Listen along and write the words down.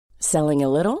Selling a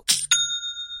little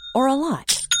or a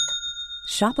lot?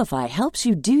 Shopify helps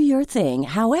you do your thing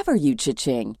however you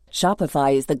cha-ching.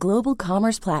 Shopify is the global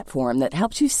commerce platform that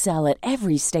helps you sell at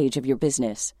every stage of your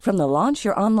business. From the launch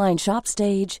your online shop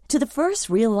stage to the first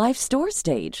real-life store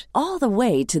stage, all the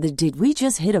way to the did we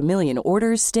just hit a million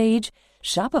orders stage.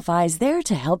 Shopify is there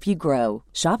to help you grow.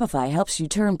 Shopify helps you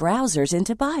turn browsers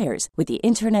into buyers with the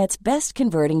internet's best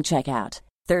converting checkout.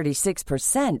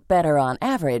 36% better on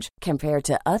average compared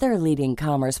to other leading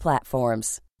commerce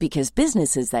platforms. Because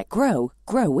businesses that grow,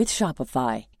 grow with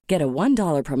Shopify. Get a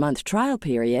 $1 per month trial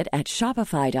period at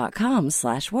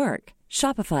shopify.com/work.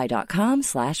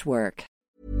 Shopify.com/work.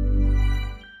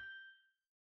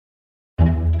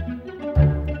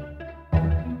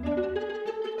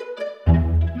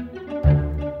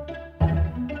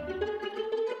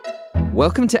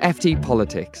 Welcome to FT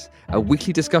Politics, a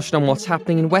weekly discussion on what's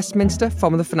happening in Westminster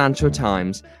from the Financial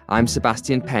Times. I'm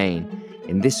Sebastian Payne.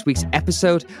 In this week's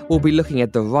episode, we'll be looking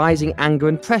at the rising anger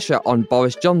and pressure on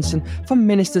Boris Johnson from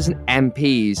ministers and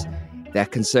MPs. They're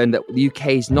concerned that the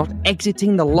UK is not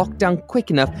exiting the lockdown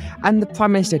quick enough and the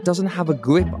Prime Minister doesn't have a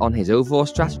grip on his overall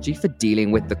strategy for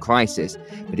dealing with the crisis.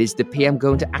 But is the PM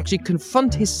going to actually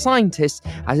confront his scientists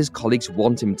as his colleagues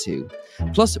want him to?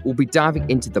 Plus, we'll be diving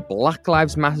into the Black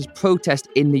Lives Matter protest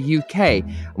in the UK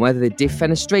and whether the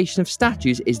defenestration of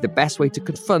statues is the best way to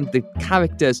confront the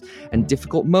characters and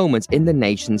difficult moments in the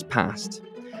nation's past.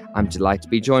 I'm delighted to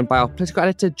be joined by our political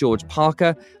editor, George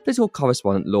Parker, political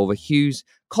correspondent Laura Hughes,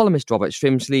 columnist Robert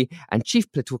Shrimsley, and chief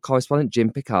political correspondent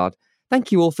Jim Pickard.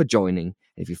 Thank you all for joining.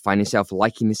 And if you find yourself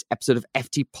liking this episode of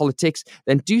FT Politics,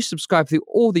 then do subscribe through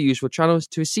all the usual channels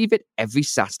to receive it every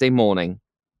Saturday morning.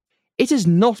 It has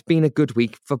not been a good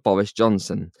week for Boris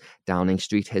Johnson. Downing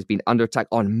Street has been under attack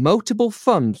on multiple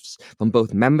fronts from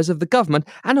both members of the government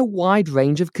and a wide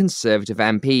range of Conservative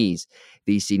MPs.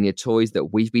 These senior Tories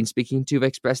that we've been speaking to have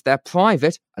expressed their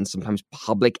private and sometimes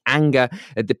public anger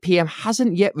that the PM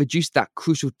hasn't yet reduced that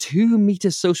crucial 2-metre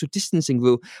social distancing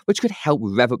rule, which could help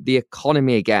rev up the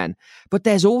economy again. But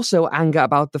there's also anger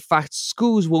about the fact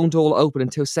schools won't all open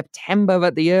until September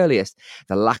at the earliest,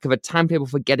 the lack of a timetable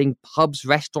for getting pubs,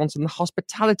 restaurants and the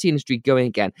hospitality industry going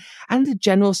again, and a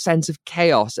general sense of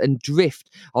chaos and drift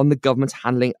on the government's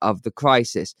handling of the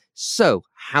crisis. So,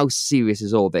 how serious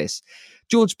is all this?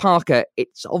 George Parker,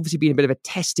 it's obviously been a bit of a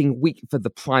testing week for the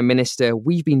Prime Minister.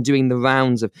 We've been doing the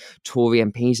rounds of Tory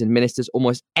MPs and ministers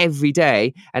almost every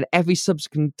day, and every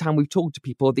subsequent time we've talked to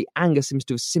people, the anger seems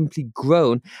to have simply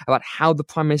grown about how the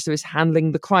Prime Minister is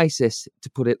handling the crisis, to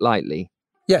put it lightly.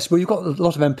 Yes, well, you've got a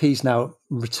lot of MPs now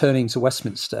returning to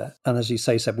Westminster, and as you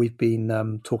say, Seb, we've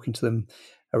been talking to them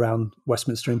around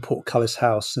Westminster in Portcullis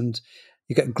House, and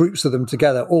you get groups of them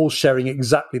together, all sharing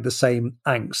exactly the same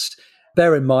angst.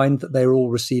 Bear in mind that they're all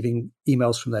receiving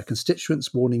emails from their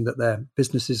constituents warning that their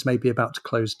businesses may be about to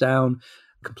close down,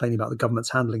 complaining about the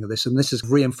government's handling of this. And this is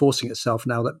reinforcing itself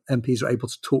now that MPs are able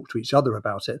to talk to each other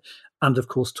about it and, of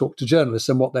course, talk to journalists.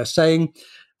 And what they're saying,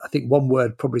 I think one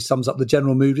word probably sums up the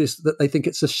general mood, is that they think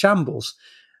it's a shambles.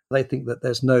 They think that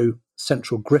there's no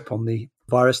central grip on the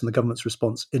virus and the government's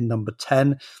response in number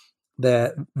 10.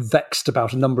 They're vexed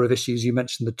about a number of issues. You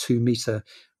mentioned the 2-metre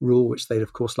rule, which they'd,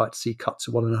 of course, like to see cut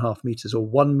to 1.5 metres or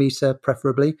 1 metre,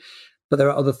 preferably. But there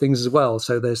are other things as well.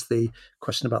 So there's the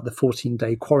question about the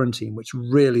 14-day quarantine, which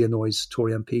really annoys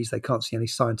Tory MPs. They can't see any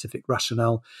scientific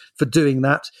rationale for doing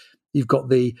that. You've got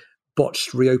the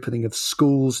botched reopening of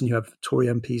schools, and you have Tory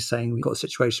MPs saying we've got a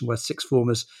situation where sixth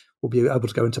formers will be able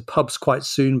to go into pubs quite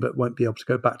soon, but won't be able to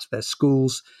go back to their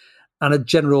schools. And a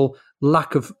general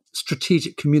lack of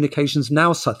strategic communications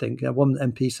now. So I think one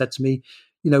MP said to me,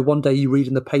 one day you read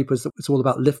in the papers that it's all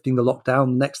about lifting the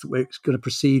lockdown, the next that we're going to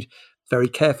proceed very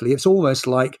carefully. It's almost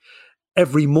like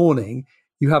every morning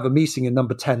you have a meeting in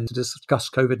number 10 to discuss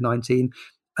COVID-19,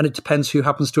 and it depends who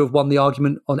happens to have won the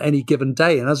argument on any given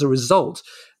day. And as a result,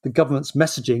 the government's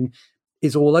messaging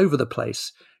is all over the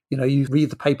place. You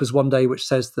read the papers one day which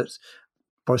says that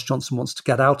Boris Johnson wants to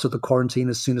get out of the quarantine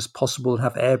as soon as possible and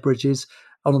have air bridges.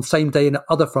 And on the same day, in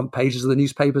other front pages of the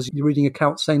newspapers, you're reading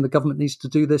accounts saying the government needs to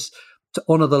do this to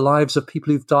honour the lives of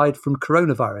people who've died from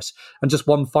coronavirus. And just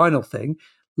one final thing,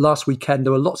 last weekend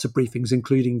there were lots of briefings,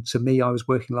 including to me. I was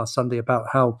working last Sunday about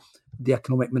how the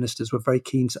economic ministers were very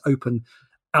keen to open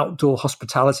outdoor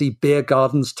hospitality, beer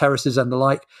gardens, terraces and the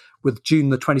like, with June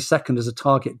the 22nd as a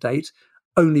target date,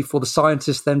 only for the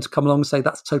scientists then to come along and say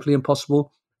that's totally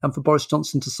impossible, and for Boris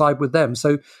Johnson to side with them.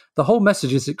 So the whole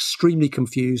message is extremely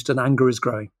confused and anger is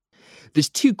growing. There's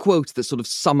two quotes that sort of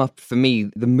sum up for me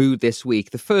the mood this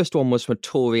week. The first one was from a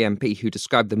Tory MP who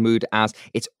described the mood as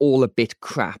 "it's all a bit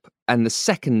crap." And the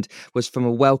second was from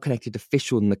a well-connected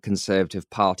official in the Conservative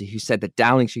Party who said that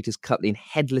Downing Street is currently in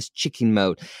headless chicken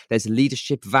mode. There's a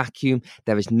leadership vacuum.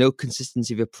 There is no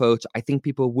consistency of approach. I think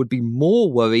people would be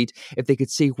more worried if they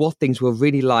could see what things were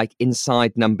really like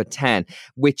inside Number 10,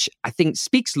 which I think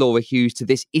speaks, Laura Hughes, to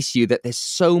this issue that there's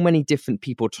so many different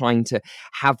people trying to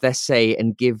have their say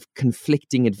and give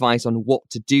conflicting advice on what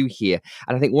to do here.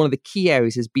 And I think one of the key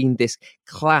areas has been this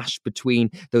clash between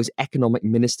those economic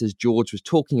ministers George was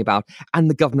talking about and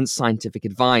the government's scientific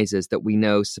advisors that we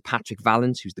know. Sir Patrick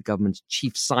Vallance, who's the government's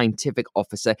chief scientific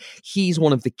officer, he's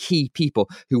one of the key people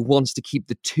who wants to keep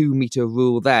the 2-metre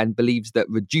rule there and believes that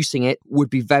reducing it would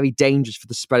be very dangerous for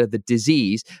the spread of the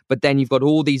disease. But then you've got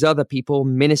all these other people,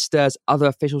 ministers, other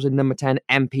officials in Number 10,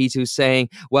 MPs, who are saying,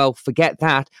 well, forget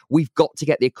that. We've got to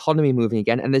get the economy moving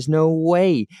again. And there's no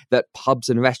way that pubs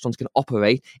and restaurants can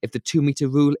operate if the 2-metre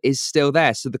rule is still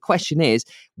there. So the question is,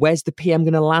 where's the PM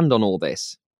going to land on all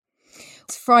this?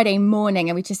 It's Friday morning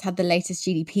and we just had the latest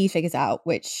GDP figures out,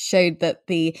 which showed that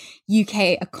the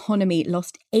UK economy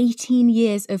lost 18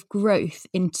 years of growth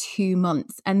in 2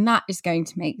 months. And that is going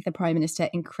to make the Prime Minister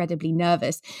incredibly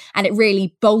nervous. And it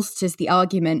really bolsters the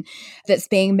argument that's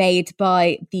being made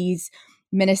by these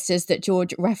ministers that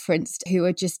George referenced, who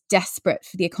are just desperate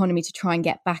for the economy to try and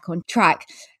get back on track.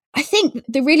 I think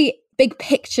the really big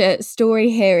picture story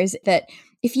here is that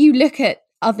if you look at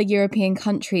other European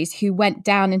countries who went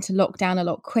down into lockdown a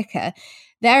lot quicker,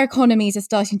 their economies are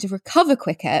starting to recover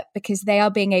quicker because they are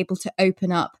being able to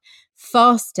open up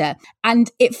faster.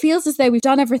 And it feels as though we've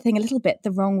done everything a little bit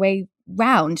the wrong way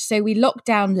round. So we locked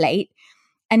down late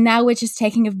and now we're just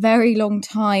taking a very long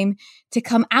time to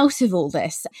come out of all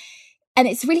this. And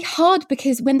it's really hard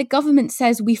because when the government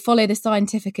says we follow the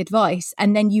scientific advice,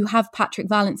 and then you have Patrick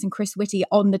Vallance and Chris Whitty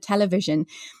on the television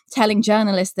telling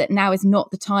journalists that now is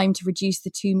not the time to reduce the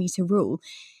 2-metre rule,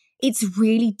 it's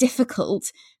really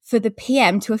difficult for the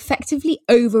PM to effectively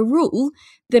overrule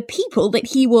the people that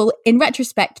he will, in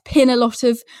retrospect, pin a lot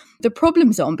of the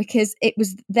problems on, because it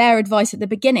was their advice at the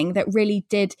beginning that really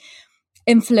did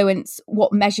influence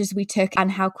what measures we took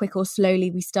and how quick or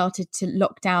slowly we started to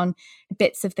lock down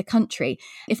bits of the country.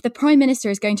 If the Prime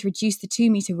Minister is going to reduce the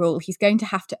 2-metre rule, he's going to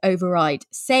have to override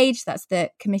SAGE, that's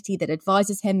the committee that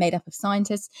advises him, made up of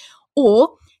scientists,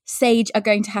 or SAGE are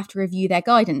going to have to review their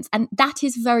guidance. And that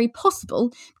is very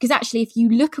possible because actually, if you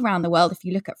look around the world, if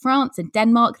you look at France and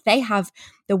Denmark, they have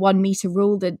the 1-metre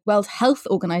rule, the World Health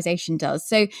Organization does.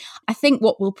 So I think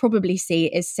what we'll probably see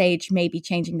is SAGE maybe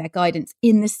changing their guidance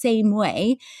in the same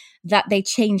way that they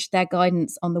changed their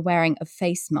guidance on the wearing of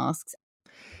face masks.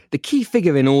 The key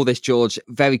figure in all this, George,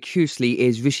 very curiously,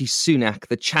 is Rishi Sunak,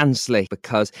 the Chancellor,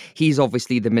 because he's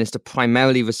obviously the minister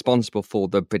primarily responsible for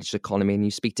the British economy. And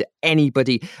you speak to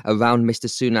anybody around Mr.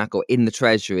 Sunak or in the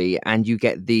Treasury, and you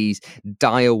get these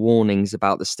dire warnings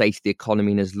about the state of the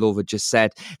economy. And as Laura just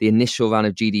said, the initial round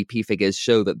of GDP figures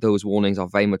show that those warnings are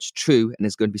very much true. And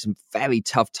there's going to be some very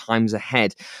tough times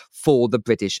ahead for the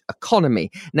British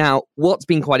economy. Now, what's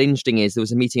been quite interesting is there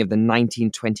was a meeting of the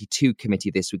 1922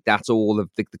 committee this week. That's all of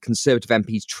the Conservative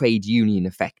MPs' trade union,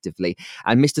 effectively.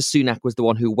 And Mr. Sunak was the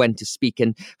one who went to speak.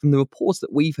 And from the reports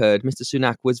that we've heard, Mr.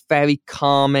 Sunak was very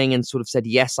calming and sort of said,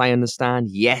 yes, I understand.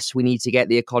 Yes, we need to get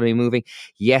the economy moving.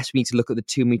 Yes, we need to look at the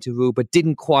 2-metre rule, but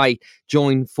didn't quite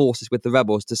join forces with the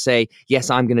rebels to say,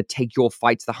 yes, I'm going to take your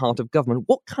fight to the heart of government.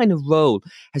 What kind of role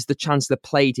has the Chancellor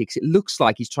played here? Because it looks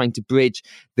like he's trying to bridge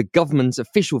the government's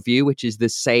official view, which is the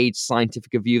SAGE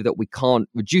scientific view that we can't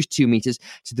reduce 2 metres,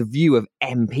 to the view of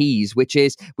MPs, which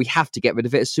is we have to get rid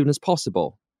of it as soon as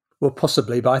possible. Well,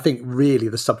 possibly, but I think really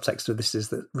the subtext of this is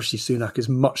that Rishi Sunak is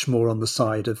much more on the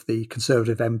side of the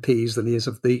Conservative MPs than he is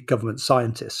of the government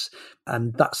scientists.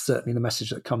 And that's certainly the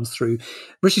message that comes through.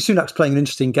 Rishi Sunak's playing an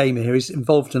interesting game here. He's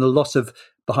involved in a lot of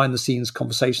behind-the-scenes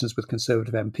conversations with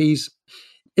Conservative MPs,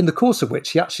 in the course of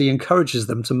which he actually encourages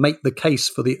them to make the case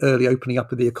for the early opening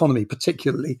up of the economy,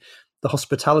 particularly the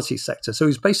hospitality sector. So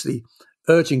he's basically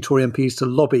urging Tory MPs to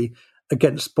lobby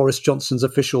against Boris Johnson's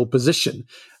official position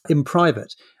in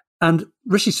private. And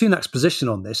Rishi Sunak's position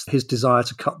on this, his desire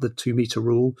to cut the 2-metre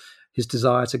rule, his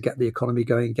desire to get the economy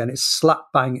going again, is slap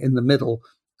bang in the middle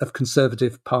of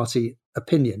Conservative Party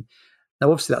opinion.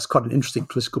 Now, obviously, that's quite an interesting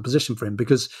political position for him,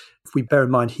 because if we bear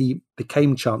in mind he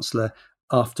became Chancellor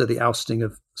after the ousting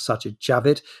of Sajid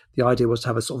Javid, the idea was to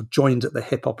have a sort of joined at the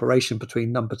hip operation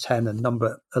between Number 10 and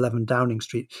Number 11 Downing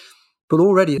Street. But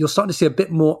already you're starting to see a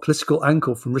bit more political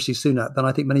ankle from Rishi Sunak than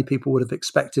I think many people would have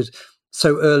expected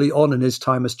so early on in his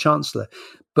time as Chancellor.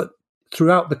 But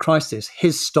throughout the crisis,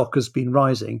 his stock has been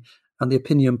rising, and the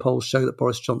opinion polls show that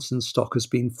Boris Johnson's stock has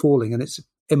been falling. And it's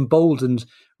emboldened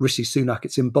Rishi Sunak,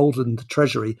 it's emboldened the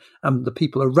Treasury and the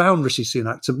people around Rishi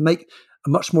Sunak to make a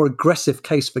much more aggressive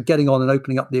case for getting on and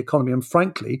opening up the economy, and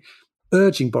frankly,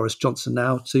 urging Boris Johnson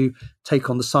now to take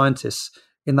on the scientists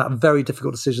in that very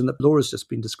difficult decision that Laura's just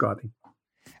been describing.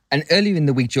 And earlier in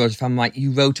the week, George, if I'm right,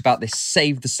 you wrote about this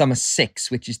Save the Summer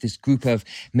Six, which is this group of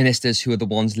ministers who are the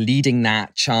ones leading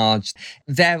that charge.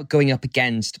 They're going up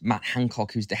against Matt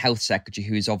Hancock, who's the health secretary,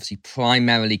 who is obviously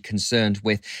primarily concerned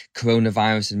with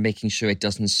coronavirus and making sure it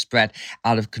doesn't spread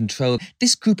out of control.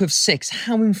 This group of six,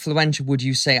 how influential would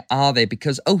you say are they?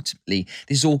 Because ultimately,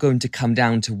 this is all going to come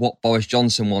down to what Boris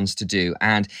Johnson wants to do.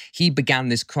 And he began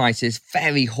this crisis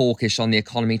very hawkish on the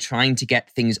economy, trying to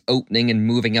get things opening and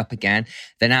moving up again.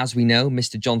 Then, as we know,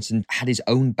 Mr. Johnson had his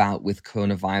own bout with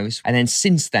coronavirus. And then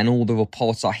since then, all the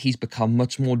reports are he's become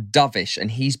much more dovish,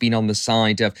 and he's been on the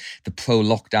side of the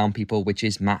pro-lockdown people, which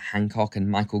is Matt Hancock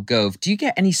and Michael Gove. Do you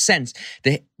get any sense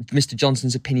that Mr.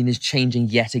 Johnson's opinion is changing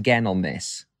yet again on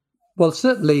this? Well,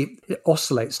 certainly it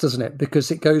oscillates, doesn't it?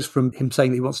 Because it goes from him saying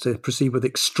that he wants to proceed with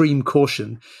extreme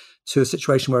caution to a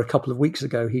situation where a couple of weeks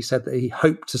ago he said that he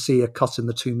hoped to see a cut in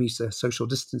the 2-metre social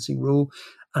distancing rule,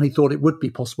 and he thought it would be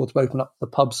possible to open up the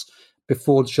pubs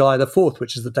before July the 4th,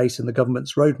 which is the date in the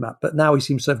government's roadmap. But now he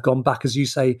seems to have gone back, as you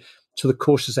say, to the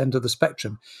cautious end of the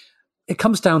spectrum. It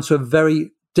comes down to a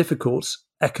very difficult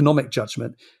economic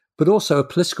judgment, but also a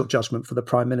political judgment for the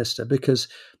Prime Minister, because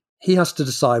he has to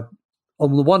decide,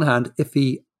 on the one hand, if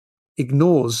he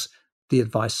ignores the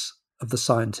advice of the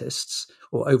scientists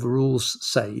or overrules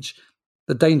SAGE,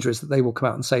 the danger is that they will come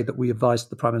out and say that we advised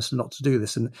the Prime Minister not to do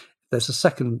this. And there's a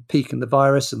second peak in the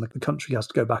virus and the country has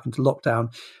to go back into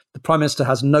lockdown. The Prime Minister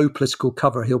has no political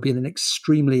cover. He'll be in an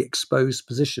extremely exposed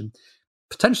position,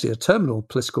 potentially a terminal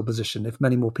political position if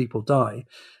many more people die.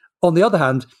 On the other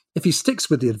hand, if he sticks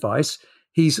with the advice,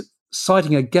 he's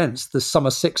siding against the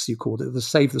Summer Six, you called it, the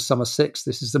Save the Summer Six.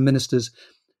 This is the ministers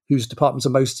whose departments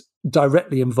are most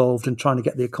directly involved in trying to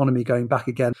get the economy going back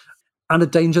again, and a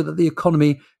danger that the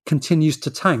economy continues to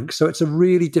tank. So it's a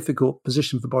really difficult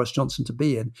position for Boris Johnson to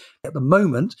be in. At the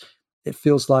moment, it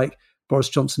feels like Boris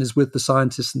Johnson is with the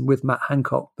scientists and with Matt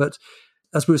Hancock. But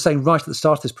as we were saying right at the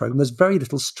start of this programme, there's very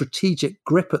little strategic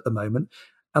grip at the moment.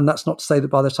 And that's not to say that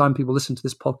by the time people listen to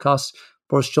this podcast,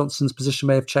 Boris Johnson's position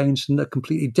may have changed and a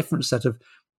completely different set of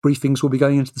briefings will be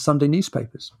going into the Sunday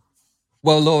newspapers.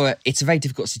 Well, Laura, it's a very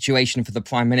difficult situation for the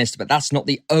Prime Minister, but that's not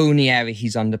the only area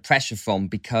he's under pressure from,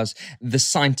 because the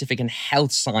scientific and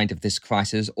health side of this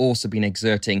crisis has also been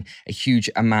exerting a huge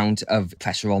amount of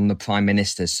pressure on the Prime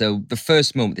Minister. So the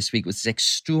first moment this week was this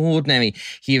extraordinary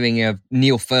hearing of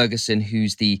Neil Ferguson,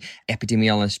 who's the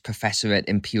epidemiologist professor at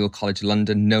Imperial College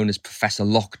London, known as Professor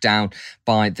Lockdown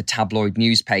by the tabloid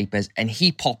newspapers. And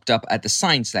he popped up at the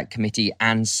Science Select Committee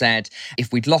and said,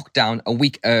 if we'd locked down a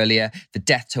week earlier, the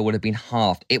death toll would have been halved.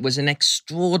 It was an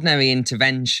extraordinary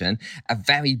intervention, a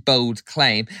very bold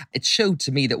claim. It showed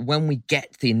to me that when we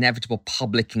get the inevitable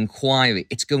public inquiry,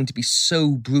 it's going to be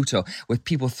so brutal with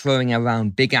people throwing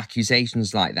around big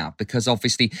accusations like that, because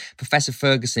obviously Professor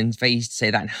Ferguson's very easy to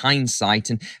say that in hindsight,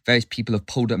 and various people have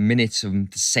pulled up minutes from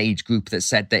the SAGE group that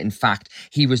said that in fact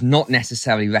he was not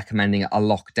necessarily recommending a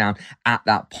lockdown at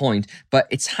that point. But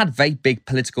it's had very big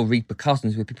political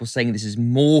repercussions with people saying this is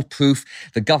more proof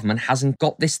the government hasn't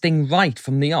got this thing right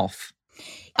from the off.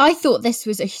 I thought this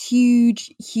was a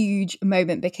huge, huge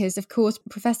moment because, of course,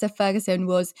 Professor Ferguson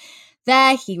was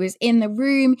there. He was in the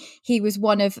room. He was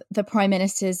one of the Prime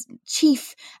Minister's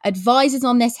chief advisors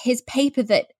on this. His paper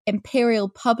that Imperial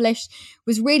published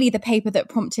was really the paper that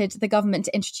prompted the government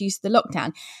to introduce the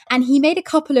lockdown. And he made a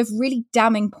couple of really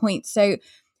damning points. So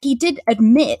he did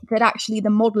admit that actually the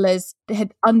modelers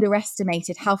had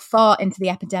underestimated how far into the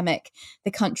epidemic the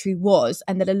country was,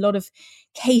 and that a lot of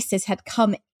cases had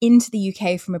come into the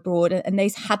UK from abroad and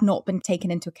those had not been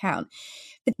taken into account.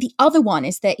 But the other one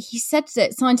is that he said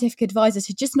that scientific advisors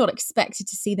had just not expected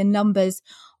to see the numbers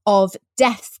of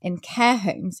deaths in care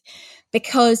homes,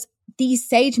 because these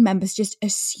SAGE members just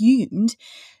assumed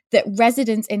that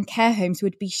residents in care homes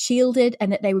would be shielded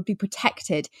and that they would be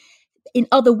protected. In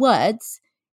other words,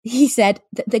 he said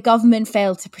that the government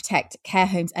failed to protect care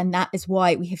homes, and that is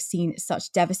why we have seen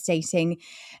such devastating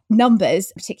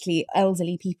numbers, particularly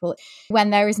elderly people.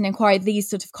 When there is an inquiry, these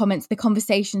sort of comments, the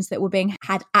conversations that were being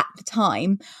had at the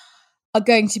time, are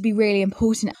going to be really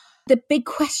important. The big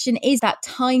question is that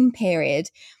time period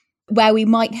where we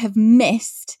might have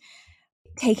missed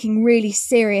taking really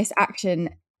serious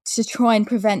action to try and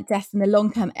prevent death in the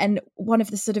long term. And one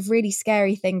of the sort of really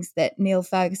scary things that Neil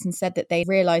Ferguson said that they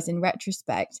realised in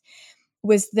retrospect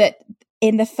was that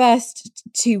in the first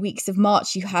 2 weeks of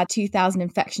March, you had 2,000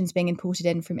 infections being imported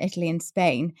in from Italy and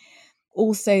Spain.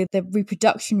 Also, the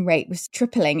reproduction rate was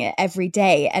tripling every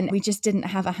day, and we just didn't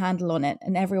have a handle on it,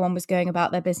 and everyone was going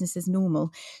about their business as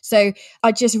normal. So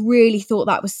I just really thought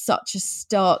that was such a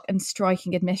stark and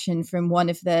striking admission from one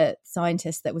of the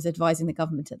scientists that was advising the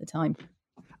government at the time.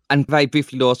 And very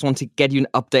briefly, Laura, I just want to get you an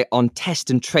update on test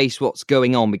and trace what's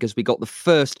going on, because we got the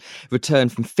first return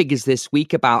from figures this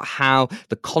week about how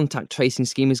the contact tracing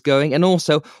scheme is going, and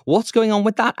also what's going on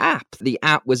with that app. The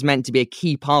app was meant to be a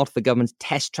key part of the government's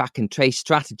test, track and trace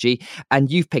strategy,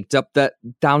 and you've picked up that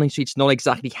Downing Street's not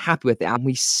exactly happy with it, and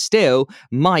we still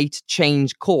might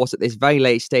change course at this very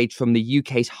late stage from the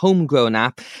UK's homegrown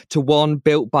app to one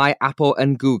built by Apple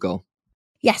and Google.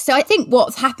 Yes, so I think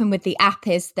what's happened with the app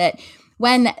is that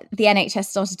when the NHS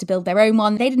started to build their own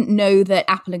one, they didn't know that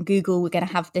Apple and Google were going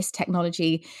to have this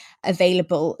technology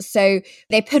available. So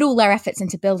they put all their efforts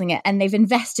into building it, and they've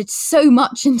invested so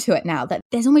much into it now that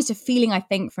there's almost a feeling, I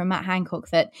think, from Matt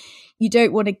Hancock that you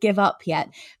don't want to give up yet.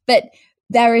 But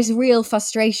there is real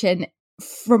frustration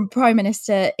from Prime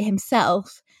Minister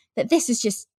himself that this is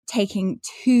just taking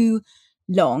too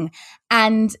long.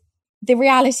 And the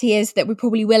reality is that we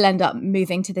probably will end up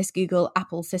moving to this Google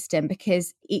Apple system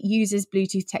because it uses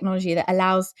Bluetooth technology that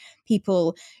allows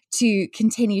people to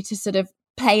continue to sort of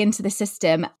play into the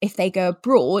system if they go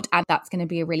abroad. And that's going to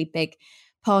be a really big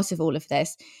part of all of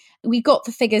this. We got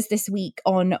the figures this week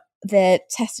on the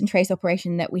test and trace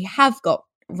operation that we have got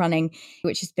running,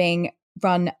 which is being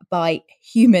run by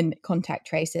human contact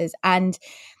tracers. And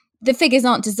the figures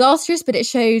aren't disastrous, but it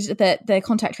showed that the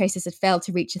contact tracers had failed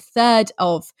to reach a third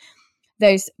of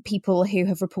those people who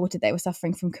have reported they were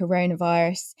suffering from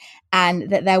coronavirus, and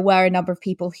that there were a number of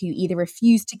people who either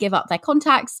refused to give up their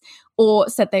contacts or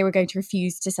said they were going to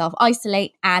refuse to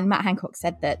self-isolate. And Matt Hancock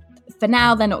said that for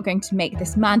now, they're not going to make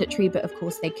this mandatory, but of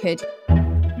course they could.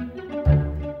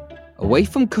 Away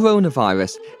from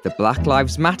coronavirus, the Black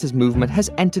Lives Matter movement has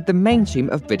entered the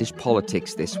mainstream of British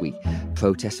politics this week.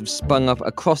 Protests have sprung up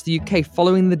across the UK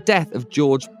following the death of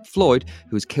George Floyd,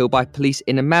 who was killed by police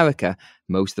in America.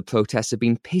 Most of the protests have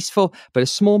been peaceful, but a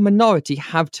small minority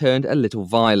have turned a little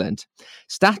violent.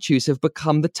 Statues have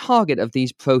become the target of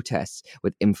these protests,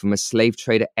 with infamous slave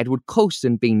trader Edward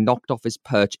Colston being knocked off his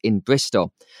perch in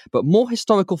Bristol. But more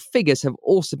historical figures have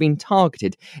also been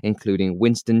targeted, including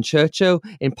Winston Churchill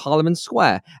in Parliament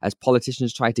Square, as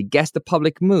politicians try to guess the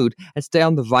public mood and stay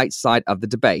on the right side of the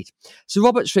debate. So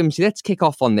Robert Shrimsey, let's kick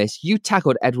off on this. You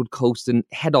tackled Edward Colston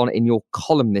head-on in your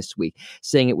column this week,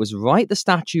 saying it was right the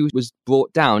statue was brought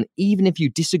down, even if you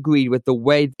disagreed with the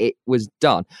way it was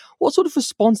done. What sort of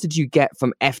response did you get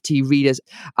from FT readers?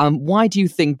 Why do you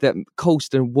think that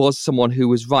Colston was someone who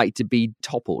was right to be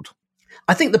toppled?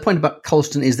 I think the point about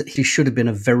Colston is that he should have been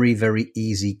a very, very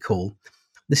easy call.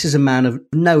 This is a man of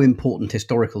no important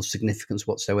historical significance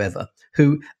whatsoever,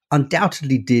 who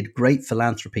undoubtedly did great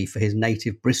philanthropy for his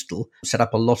native Bristol, set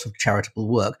up a lot of charitable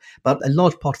work, but a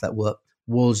large part of that work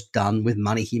was done with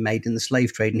money he made in the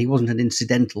slave trade, and he wasn't an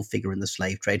incidental figure in the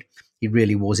slave trade. He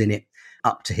really was in it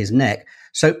up to his neck.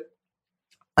 So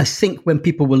I think when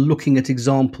people were looking at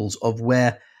examples of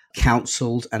where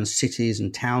councils and cities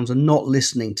and towns are not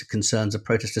listening to concerns of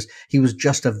protesters, he was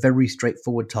just a very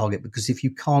straightforward target, because if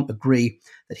you can't agree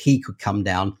that he could come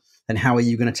down, then how are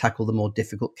you going to tackle the more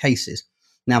difficult cases?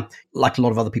 Now, like a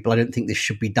lot of other people, I don't think this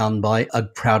should be done by a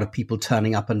crowd of people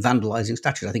turning up and vandalizing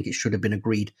statues. I think it should have been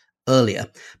agreed earlier,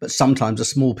 but sometimes a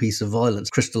small piece of violence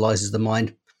crystallizes the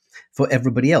mind for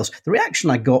everybody else. The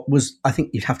reaction I got was, I think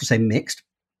you'd have to say, mixed.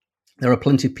 There are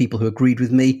plenty of people who agreed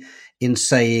with me in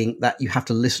saying that you have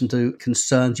to listen to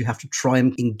concerns, you have to try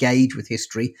and engage with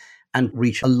history and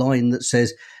reach a line that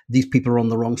says these people are on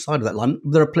the wrong side of that line.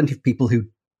 There are plenty of people who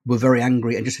were very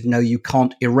angry and just said, no, you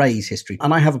can't erase history.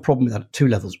 And I have a problem with that at two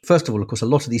levels. First of all, of course, a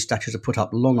lot of these statues are put up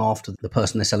long after the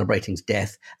person they're celebrating's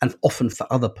death, and often for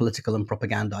other political and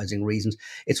propagandizing reasons.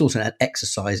 It's also an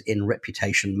exercise in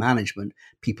reputation management.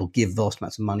 People give vast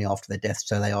amounts of money after their death,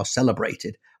 so they are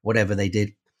celebrated, whatever they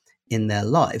did in their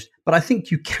lives. But I think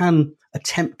you can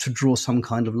attempt to draw some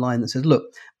kind of line that says, look,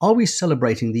 are we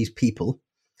celebrating these people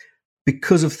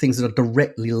because of things that are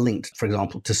directly linked, for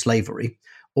example, to slavery?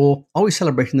 Or are we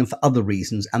celebrating them for other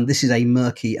reasons? And this is a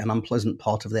murky and unpleasant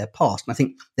part of their past. And I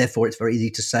think, therefore, it's very easy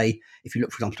to say, if you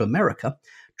look, for example, to America,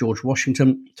 George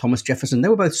Washington, Thomas Jefferson, they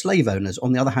were both slave owners.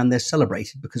 On the other hand, they're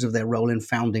celebrated because of their role in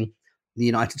founding the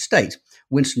United States.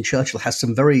 Winston Churchill has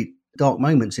some very dark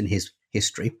moments in his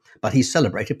history, but he's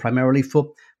celebrated primarily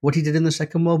for what he did in the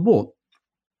Second World War.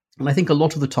 And I think a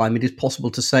lot of the time it is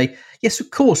possible to say, yes,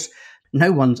 of course, no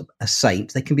one's a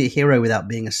saint. They can be a hero without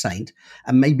being a saint.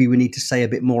 And maybe we need to say a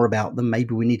bit more about them.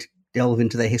 Maybe we need to delve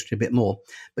into their history a bit more.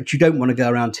 But you don't want to go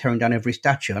around tearing down every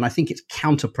statue. And I think it's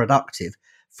counterproductive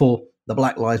for the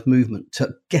Black Lives Movement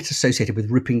to get associated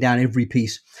with ripping down every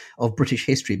piece of British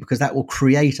history, because that will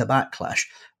create a backlash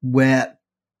where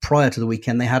prior to the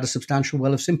weekend they had a substantial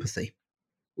well of sympathy.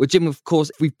 Well, Jim, of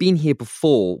course, we've been here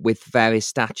before with various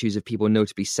statues of people,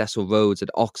 notably Cecil Rhodes at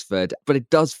Oxford, but it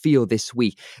does feel this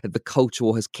week that the culture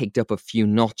war has kicked up a few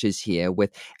notches here, with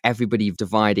everybody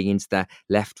dividing into their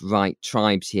left-right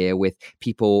tribes here, with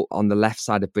people on the left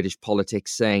side of British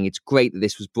politics saying it's great that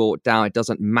this was brought down, it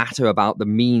doesn't matter about the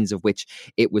means of which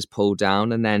it was pulled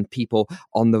down, and then people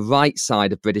on the right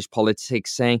side of British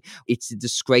politics saying it's a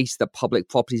disgrace that public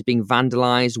property is being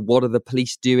vandalised, what are the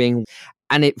police doing?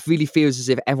 And it really feels as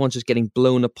if everyone's just getting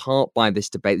blown apart by this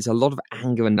debate. There's a lot of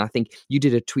anger. And I think you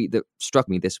did a tweet that struck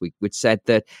me this week, which said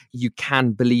that you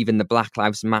can believe in the Black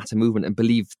Lives Matter movement and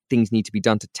believe things need to be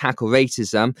done to tackle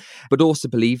racism, but also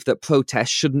believe that protests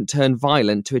shouldn't turn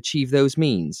violent to achieve those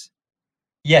means.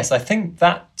 Yes, I think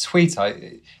that tweet,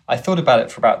 I thought about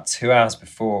it for about 2 hours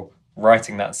before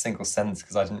writing that single sentence,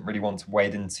 because I didn't really want to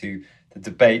wade into the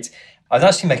debate. I was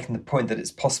actually making the point that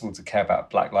it's possible to care about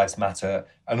Black Lives Matter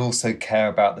and also care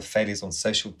about the failures on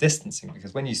social distancing,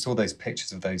 because when you saw those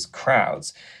pictures of those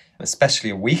crowds, especially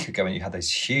a week ago when you had those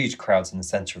huge crowds in the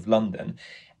centre of London,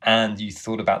 and you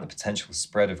thought about the potential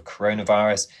spread of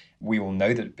coronavirus, we all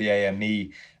know that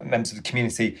BAME members of the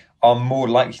community are more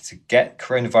likely to get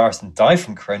coronavirus and die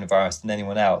from coronavirus than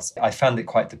anyone else. I found it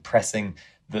quite depressing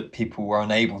that people were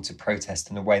unable to protest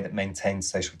in a way that maintained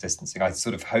social distancing. I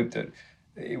sort of hoped that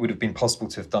it would have been possible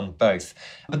to have done both.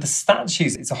 But the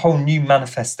statues, it's a whole new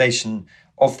manifestation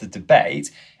of the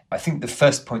debate. I think the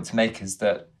first point to make is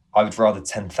that I would rather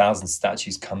 10,000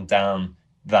 statues come down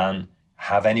than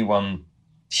have anyone,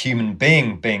 human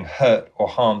being hurt or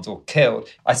harmed or killed.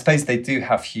 I suppose they do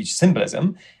have huge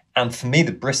symbolism. And for me,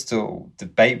 the Bristol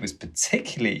debate was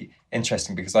particularly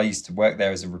interesting because I used to work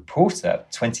there as a reporter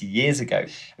 20 years ago.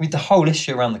 I mean, the whole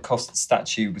issue around the Colston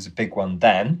statue was a big one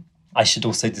then. I should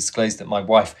also disclose that my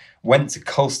wife went to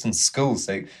Colston School,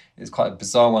 so it was quite a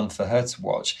bizarre one for her to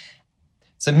watch.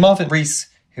 So Marvin Rees,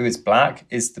 who is black,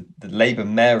 is the Labour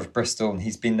mayor of Bristol, and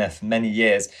he's been there for many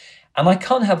years. And I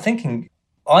can't help thinking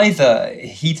either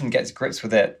he didn't get to grips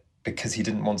with it because he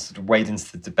didn't want to sort of wade into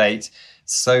the debate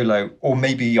solo, or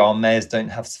maybe our mayors don't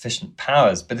have sufficient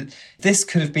powers. But this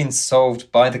could have been solved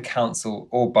by the council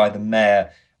or by the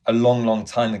mayor a long, long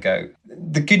time ago.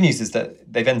 The good news is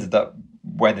that they've ended up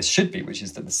where this should be, which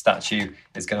is that the statue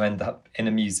is going to end up in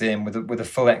a museum with a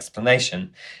full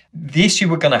explanation. The issue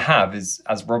we're going to have is,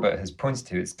 as Robert has pointed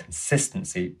to, is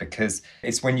consistency, because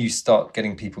it's when you start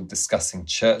getting people discussing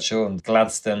Churchill and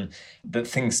Gladstone that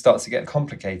things start to get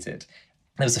complicated.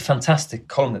 There was a fantastic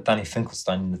column that Danny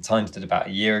Finkelstein in The Times did about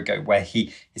a year ago where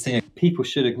he said, people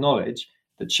should acknowledge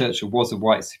that Churchill was a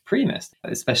white supremacist,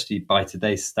 especially by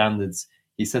today's standards.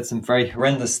 He said some very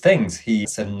horrendous things. He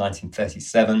said in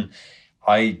 1937,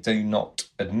 I do not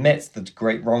admit that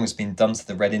great wrong has been done to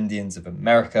the Red Indians of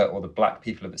America or the black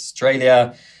people of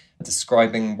Australia,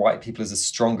 describing white people as a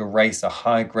stronger race, a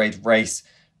higher grade race,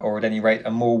 or at any rate,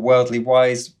 a more worldly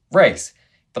wise race.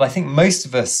 But I think most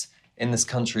of us in this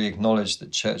country acknowledge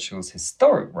that Churchill's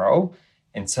historic role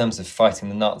in terms of fighting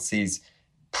the Nazis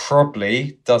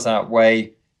probably does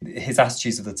outweigh his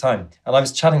attitudes of the time. And I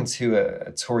was chatting to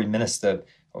a Tory minister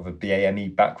of a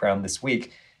BAME background this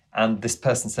week, and this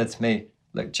person said to me,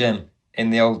 look, Jim, in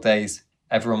the old days,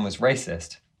 everyone was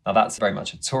racist. Now, that's very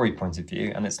much a Tory point of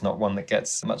view, and it's not one that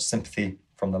gets much sympathy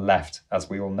from the left, as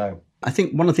we all know. I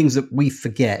think one of the things that we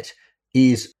forget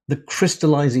is the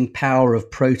crystallizing power of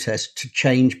protest to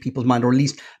change people's mind, or at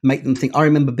least make them think. I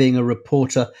remember being a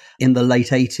reporter in the late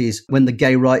 80s when the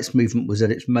gay rights movement was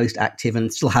at its most active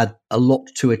and still had a lot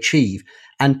to achieve.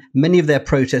 And many of their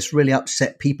protests really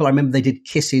upset people. I remember they did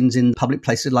kiss-ins in public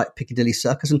places like Piccadilly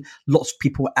Circus, and lots of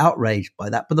people were outraged by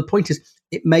that. But the point is,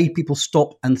 it made people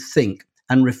stop and think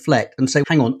and reflect and say,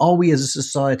 hang on, are we as a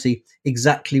society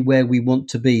exactly where we want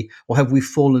to be, or have we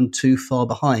fallen too far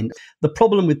behind? The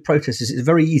problem with protests is it's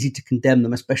very easy to condemn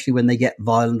them, especially when they get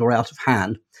violent or out of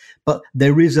hand. But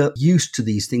there is a use to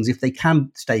these things if they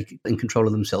can stay in control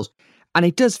of themselves. And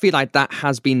it does feel like that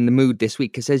has been the mood this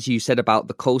week, because as you said about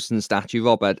the Colston statue,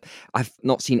 Robert, I've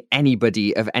not seen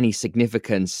anybody of any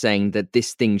significance saying that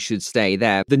this thing should stay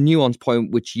there. The nuance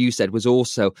point, which you said, was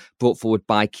also brought forward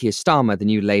by Keir Starmer, the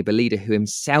new Labour leader, who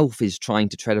himself is trying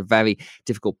to tread a very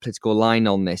difficult political line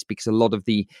on this, because a lot of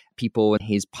the people in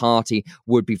his party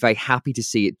would be very happy to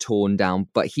see it torn down.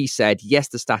 But he said, yes,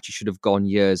 the statue should have gone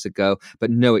years ago,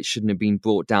 but no, it shouldn't have been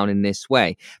brought down in this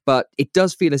way. But it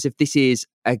does feel as if this is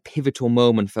a pivotal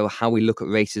moment for how we look at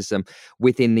racism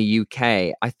within the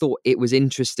UK. I thought it was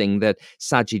interesting that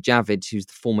Sajid Javid, who's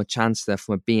the former Chancellor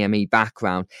from a BME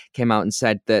background, came out and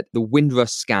said that the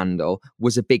Windrush scandal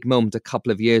was a big moment a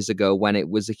couple of years ago when it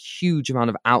was a huge amount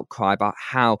of outcry about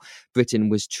how Britain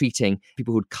was treating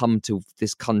people who'd come to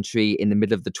this country in the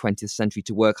middle of the 20th century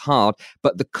to work hard,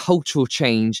 but the cultural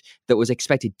change that was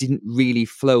expected didn't really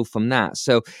flow from that.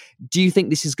 So do you think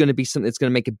this is going to be something that's going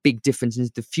to make a big difference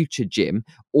into the future, Jim?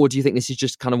 Or do you think this is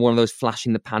just kind of one of those flash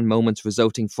in the pan moments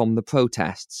resulting from the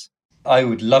protests? I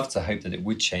would love to hope that it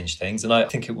would change things. And I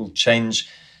think it will change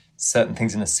certain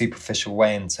things in a superficial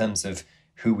way in terms of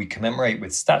who we commemorate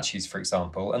with statues, for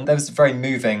example. And there was a very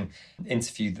moving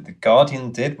interview that The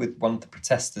Guardian did with one of the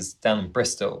protesters down in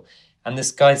Bristol. And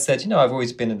this guy said, I've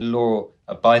always been a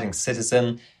law-abiding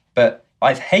citizen, but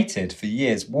I've hated for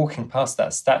years walking past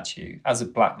that statue as a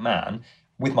black man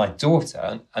with my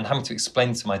daughter and having to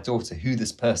explain to my daughter who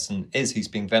this person is who's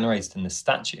being venerated in this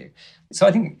statue. So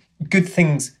I think good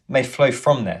things may flow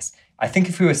from this. I think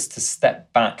if we were to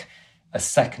step back a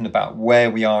second about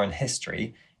where we are in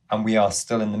history, and we are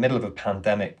still in the middle of a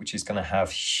pandemic, which is going to have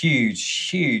huge,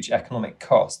 huge economic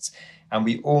costs, and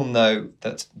we all know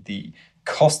that the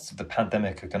costs of the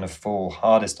pandemic are going to fall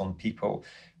hardest on people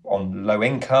on low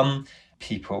income,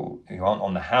 people who aren't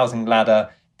on the housing ladder,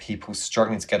 people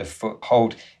struggling to get a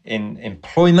foothold in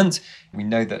employment. We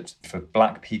know that for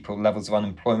black people, levels of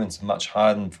unemployment are much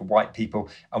higher than for white people.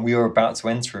 And we are about to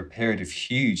enter a period of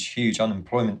huge, huge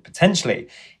unemployment potentially.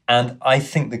 And I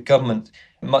think the government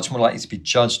are much more likely to be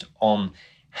judged on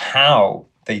how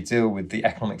they deal with the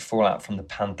economic fallout from the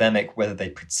pandemic, whether they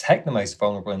protect the most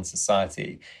vulnerable in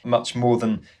society, much more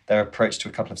than their approach to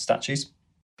a couple of statues.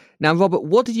 Now, Robert,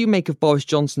 what did you make of Boris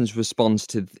Johnson's response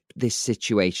to this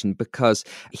situation? Because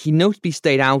he notably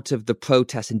stayed out of the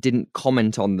protests and didn't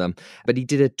comment on them. But he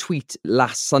did a tweet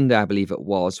last Sunday, I believe it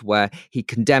was, where he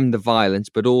condemned the violence,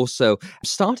 but also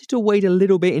started to wade a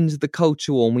little bit into the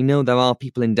culture war. And we know there are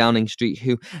people in Downing Street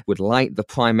who would like the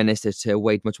Prime Minister to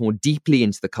wade much more deeply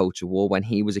into the culture war when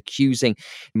he was accusing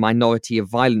a minority of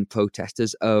violent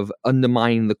protesters of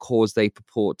undermining the cause they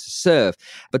purport to serve.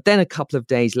 But then a couple of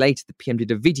days later, the PM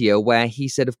did a video where he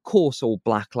said, of course, all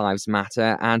Black lives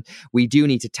matter, and we do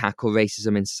need to tackle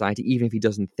racism in society, even if he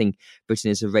doesn't think Britain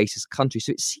is a racist country.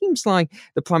 So it seems like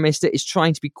the Prime Minister is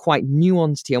trying to be quite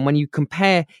nuanced here. And when you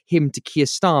compare him to Keir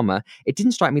Starmer, it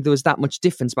didn't strike me there was that much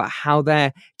difference about how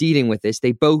they're dealing with this.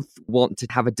 They both want to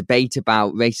have a debate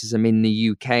about racism in the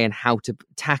UK and how to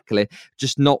tackle it,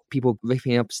 just not people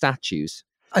ripping up statues.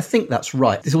 I think that's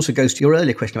right. This also goes to your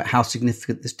earlier question about how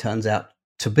significant this turns out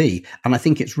to be. And I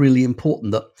think it's really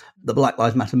important that the Black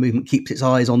Lives Matter movement keeps its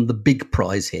eyes on the big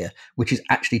prize here, which is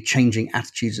actually changing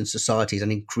attitudes in societies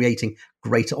and in creating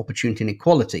greater opportunity and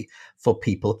equality for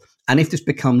people. And if this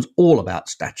becomes all about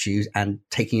statues and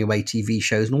taking away TV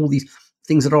shows and all these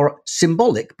things that are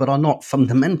symbolic but are not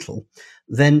fundamental,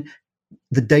 then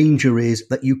the danger is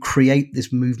that you create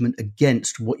this movement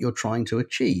against what you're trying to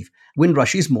achieve.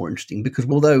 Windrush is more interesting because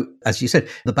although, as you said,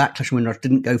 the backlash of Windrush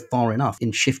didn't go far enough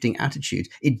in shifting attitudes,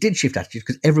 it did shift attitudes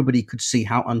because everybody could see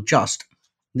how unjust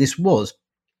this was.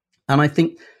 And I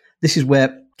think this is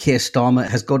where Keir Starmer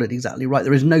has got it exactly right.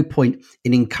 There is no point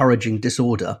in encouraging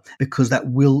disorder because that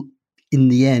will, in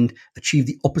the end, achieve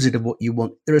the opposite of what you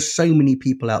want. There are so many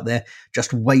people out there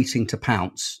just waiting to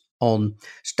pounce on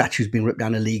statues being ripped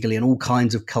down illegally and all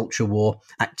kinds of culture war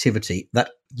activity that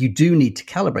you do need to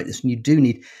calibrate this and you do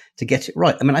need to get it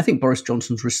right. I mean, I think Boris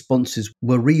Johnson's responses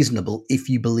were reasonable if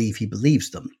you believe he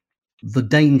believes them. The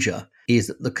danger is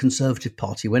that the Conservative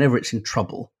Party, whenever it's in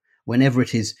trouble, whenever it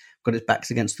has got its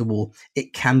backs against the wall,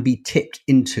 it can be tipped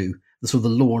into the sort of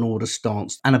the law and order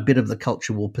stance and a bit of the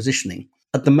culture war positioning.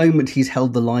 At the moment, he's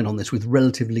held the line on this with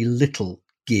relatively little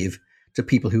give to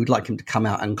people who would like him to come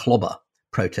out and clobber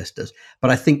protesters. But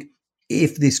I think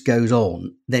if this goes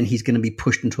on, then he's going to be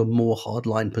pushed into a more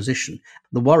hardline position.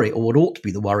 The worry, or what ought to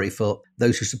be the worry for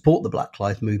those who support the Black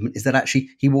Lives Movement, is that actually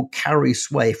he will carry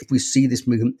sway if we see this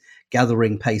movement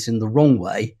gathering pace in the wrong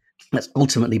way. That's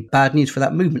ultimately bad news for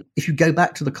that movement. If you go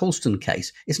back to the Colston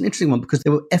case, it's an interesting one because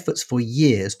there were efforts for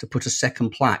years to put a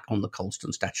second plaque on the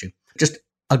Colston statue. Just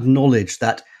acknowledge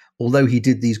that although he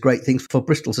did these great things for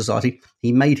Bristol Society,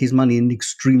 he made his money in an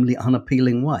extremely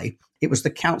unappealing way. It was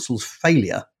the council's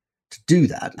failure to do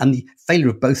that and the failure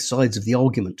of both sides of the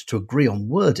argument to agree on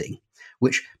wording,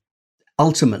 which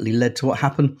ultimately led to what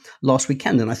happened last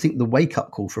weekend. And I think the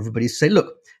wake-up call for everybody is to say,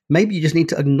 look, maybe you just need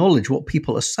to acknowledge what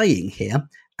people are saying here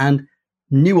and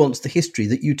nuance the history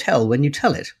that you tell when you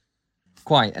tell it.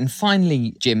 Quite. And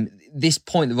finally, Jim, this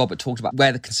point that Robert talked about,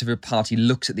 where the Conservative Party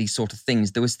looks at these sort of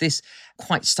things, there was this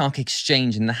quite stark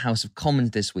exchange in the House of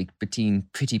Commons this week between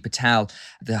Priti Patel,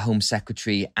 the Home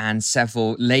Secretary, and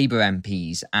several Labour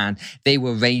MPs. And they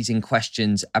were raising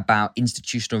questions about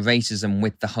institutional racism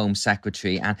with the Home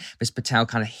Secretary. And Ms. Patel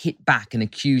kind of hit back and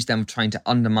accused them of trying to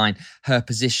undermine her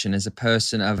position as a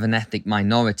person of an ethnic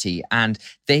minority. And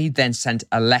they then sent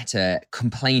a letter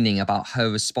complaining about her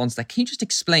response. Like, can you just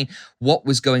explain what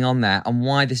was going on there and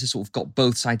why this has sort of got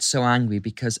both sides so angry?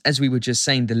 Because as we were just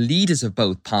saying, the leaders of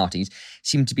both parties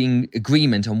seem to be in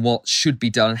agreement on what should be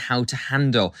done and how to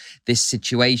handle this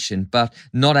situation. But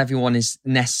not everyone is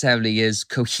necessarily as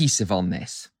cohesive on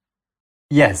this.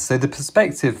 Yes, so the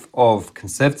perspective of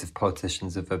Conservative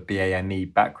politicians of a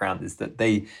BAME background is that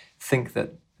they think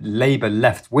that Labour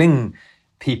left-wing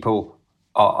people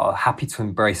are happy to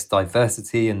embrace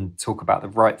diversity and talk about the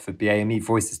right for BAME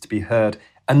voices to be heard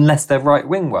unless they're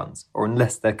right-wing ones or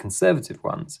unless they're Conservative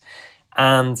ones.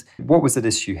 And what was at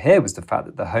issue here was the fact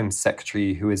that the Home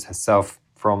Secretary, who is herself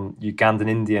from Ugandan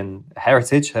Indian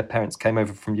heritage, her parents came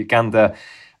over from Uganda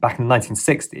back in the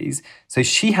 1960s, so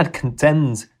she had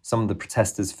condemned some of the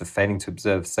protesters for failing to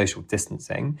observe social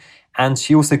distancing. And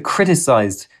she also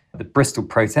criticised the Bristol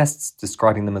protests,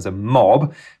 describing them as a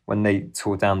mob when they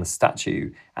tore down the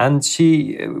statue. And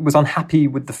she was unhappy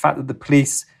with the fact that the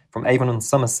police from Avon and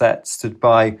Somerset stood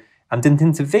by and didn't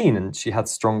intervene, and she had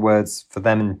strong words for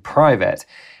them in private.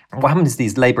 And what happened is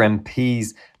these Labour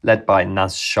MPs, led by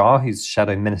Naz Shah, who's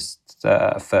Shadow Minister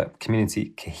for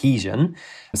Community Cohesion,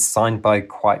 signed by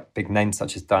quite big names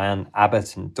such as Diane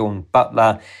Abbott and Dawn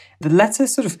Butler. The letter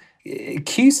sort of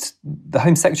accused the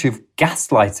Home Secretary of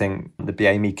gaslighting the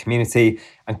BAME community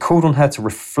and called on her to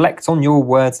reflect on your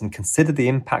words and consider the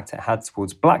impact it had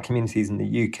towards black communities in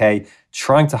the UK,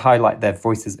 trying to highlight their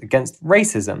voices against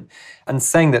racism, and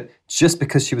saying that just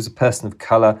because she was a person of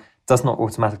colour does not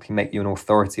automatically make you an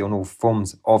authority on all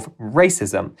forms of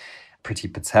racism.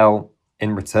 Priti Patel,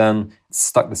 in return,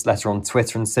 stuck this letter on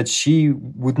Twitter and said she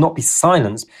would not be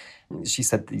silenced. She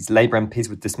said these Labour MPs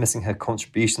were dismissing her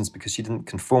contributions because she didn't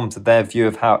conform to their view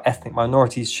of how ethnic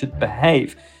minorities should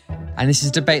behave. And this is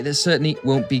a debate that certainly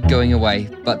won't be going away.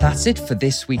 But that's it for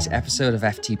this week's episode of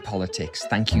FT Politics.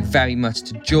 Thank you very much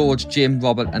to George, Jim,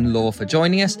 Robert and Laura for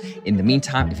joining us. In the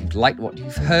meantime, if you've liked what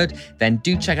you've heard, then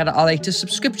do check out our latest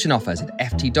subscription offers at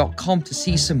ft.com to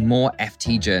see some more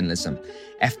FT journalism.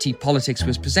 FT Politics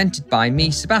was presented by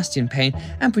me, Sebastian Payne,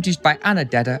 and produced by Anna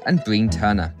Dedder and Breen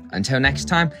Turner. Until next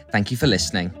time, thank you for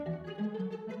listening.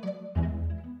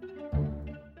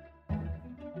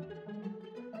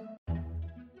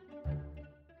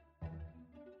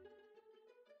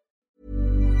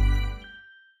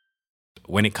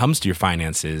 When it comes to your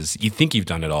finances, you think you've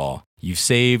done it all. You've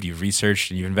saved, you've researched,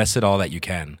 and you've invested all that you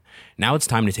can. Now it's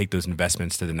time to take those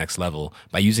investments to the next level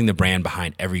by using the brand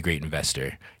behind every great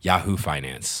investor, Yahoo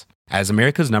Finance. As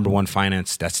America's #1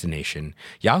 finance destination,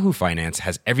 Yahoo Finance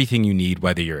has everything you need,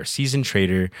 whether you're a seasoned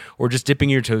trader or just dipping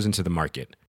your toes into the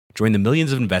market. Join the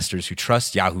millions of investors who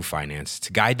trust Yahoo Finance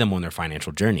to guide them on their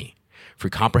financial journey. For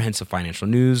comprehensive financial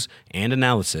news and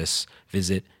analysis,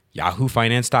 visit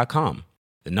yahoofinance.com.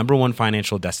 The #1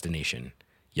 financial destination,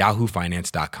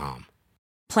 yahoofinance.com.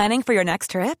 Planning for your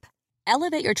next trip?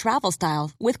 Elevate your travel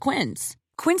style with Quince.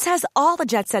 Quince has all the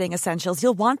jet-setting essentials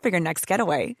you'll want for your next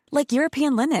getaway, like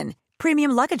European linen,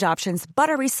 premium luggage options,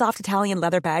 buttery soft Italian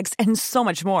leather bags, and so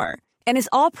much more. And is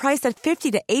all priced at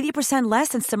 50 to 80% less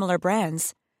than similar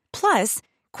brands. Plus,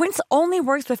 Quince only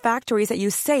works with factories that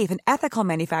use safe and ethical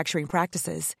manufacturing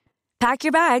practices. Pack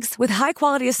your bags with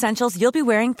high-quality essentials you'll be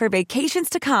wearing for vacations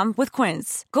to come with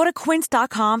Quince. Go to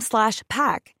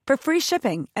quince.com/pack for free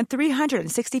shipping and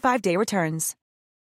 365-day returns.